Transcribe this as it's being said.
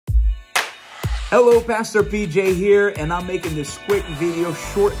Hello, Pastor PJ here, and I'm making this quick video,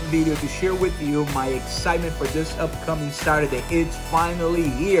 short video to share with you my excitement for this upcoming Saturday. It's finally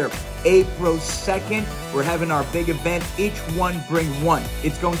here, April 2nd. We're having our big event, Each One Bring One.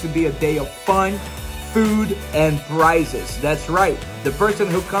 It's going to be a day of fun, food, and prizes. That's right. The person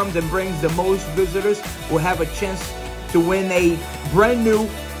who comes and brings the most visitors will have a chance to win a brand new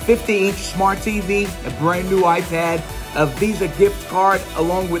 50-inch smart TV, a brand new iPad, a Visa gift card,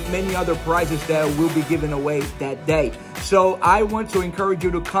 along with many other prizes that will be given away that day. So I want to encourage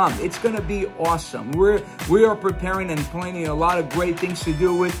you to come. It's going to be awesome. We are preparing and planning a lot of great things to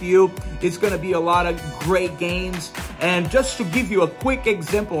do with you. It's going to be a lot of great games. And just to give you a quick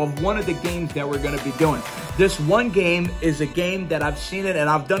example of one of the games that we're going to be doing. This one game is a game that I've seen it and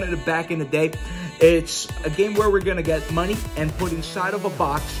I've done it back in the day. It's a game where we're going to get money and put inside of a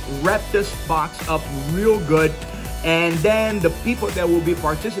box, wrap this box up real good. And then the people that will be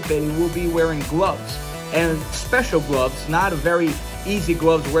participating will be wearing gloves, and special gloves, not a very easy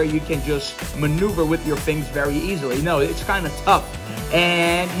gloves where you can just maneuver with your fingers very easily. No, it's kind of tough.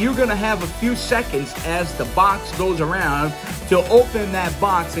 And you're going to have a few seconds as the box goes around to open that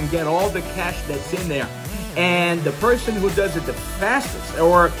box and get all the cash that's in there. And the person who does it the fastest,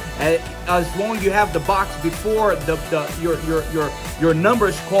 or as long as you have the box before your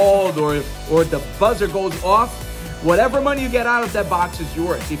number's called or the buzzer goes off, whatever money you get out of that box is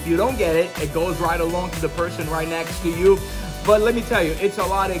yours. If you don't get it, it goes right along to the person right next to you. But let me tell you, it's a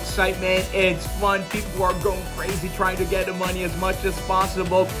lot of excitement. It's fun. People are going crazy trying to get the money as much as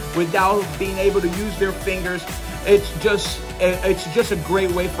possible without being able to use their fingers. It's just a great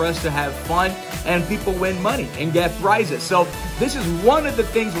way for us to have fun, and people win money and get prizes. So this is one of the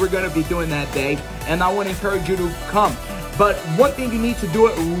things we're going to be doing that day, and I want to encourage you to come. But one thing, you need to do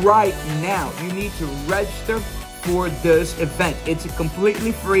it right now. You need to register for this event. It's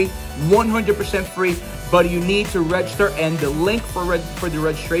completely free, 100% free, but you need to register, and the link for the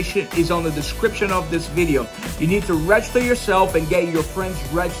registration is on the description of this video. You need to register yourself and get your friends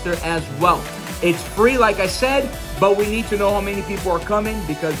registered as well. It's free, like I said, but we need to know how many people are coming,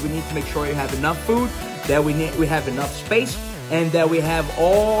 because we need to make sure you have enough food, that we have enough space, and that we have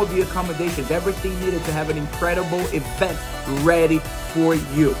all the accommodations, everything needed to have an incredible event ready for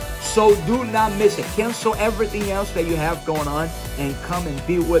you. So do not miss it. Cancel everything else that you have going on and come and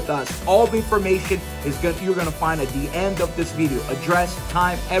be with us. All the information you're going to find at the end of this video. Address,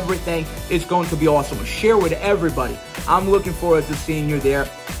 time, everything. It's going to be awesome. Share with everybody. I'm looking forward to seeing you there.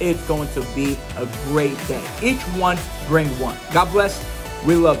 It's going to be a great day. Each one bring one. God bless.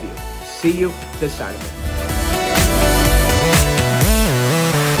 We love you. See you this Saturday.